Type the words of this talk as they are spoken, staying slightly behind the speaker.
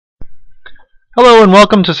Hello and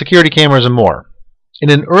welcome to Security Cameras and More. In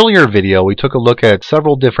an earlier video we took a look at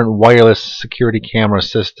several different wireless security camera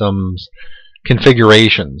systems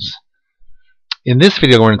configurations. In this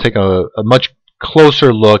video we're going to take a much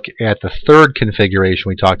closer look at the third configuration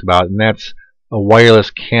we talked about, and that's a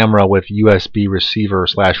wireless camera with USB receiver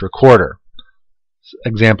 / recorder.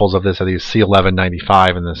 Examples of this are these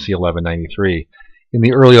C1195 and the C1193. In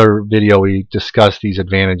the earlier video we discussed these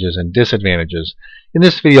advantages and disadvantages. In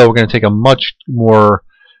this video we're going to take a much more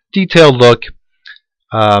detailed look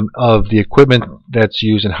of the equipment that's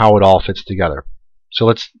used and how it all fits together. So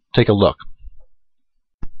let's take a look.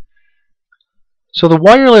 So the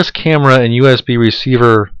wireless camera and USB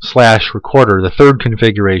receiver / recorder, the third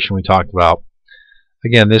configuration we talked about.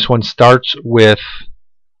 Again, this one starts with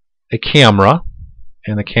a camera,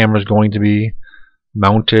 and the camera is going to be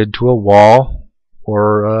mounted to a wall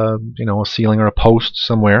or a ceiling or a post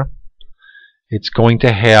somewhere. It's going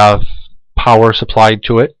to have power supplied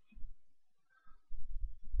to it.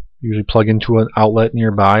 Usually plug into an outlet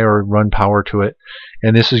nearby or run power to it.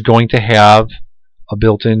 And this is going to have a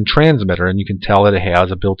built-in transmitter, and you can tell that it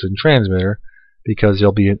has a built-in transmitter because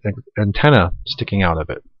there'll be an antenna sticking out of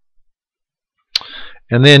it.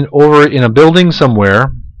 And then over in a building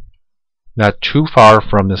somewhere, not too far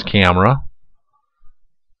from this camera,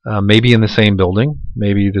 maybe in the same building,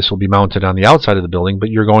 maybe this will be mounted on the outside of the building, but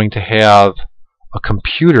you're going to have a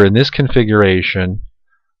computer. In this configuration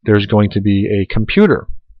there's going to be a computer.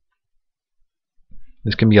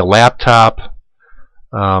 This can be a laptop,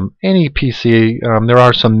 any PC. There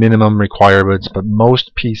are some minimum requirements, but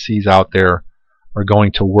most PCs out there are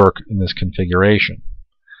going to work in this configuration.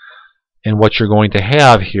 And what you're going to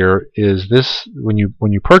have here is this: when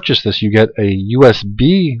you purchase this, you get a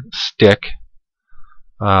USB stick,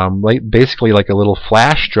 basically like a little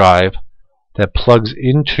flash drive that plugs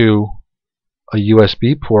into a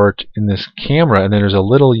USB port in this camera, and then there's a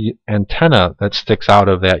little antenna that sticks out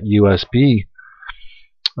of that USB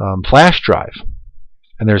flash drive,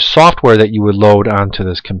 and there's software that you would load onto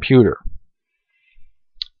this computer.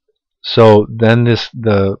 So then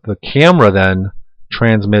the camera then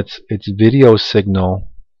transmits its video signal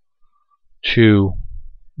to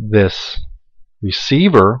this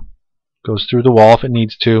receiver, goes through the wall if it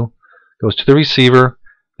needs to, goes to the receiver,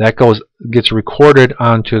 that gets recorded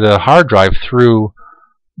onto the hard drive through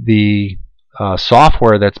the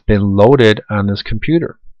software that's been loaded on this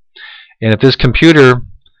computer. And if this computer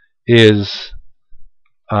is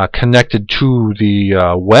connected to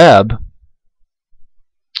the web,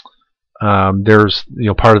 there's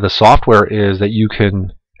part of the software is that you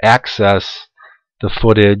can access the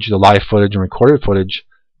footage, the live footage and recorded footage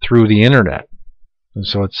through the internet. And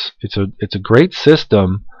so it's a great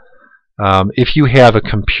system. If you have a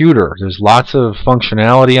computer, there's lots of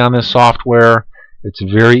functionality on this software. It's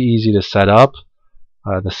very easy to set up.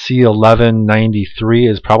 The C1193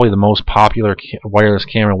 is probably the most popular wireless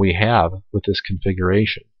camera we have with this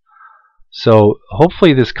configuration. So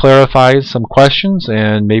hopefully this clarifies some questions,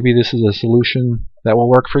 and maybe this is a solution that will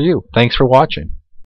work for you. Thanks for watching.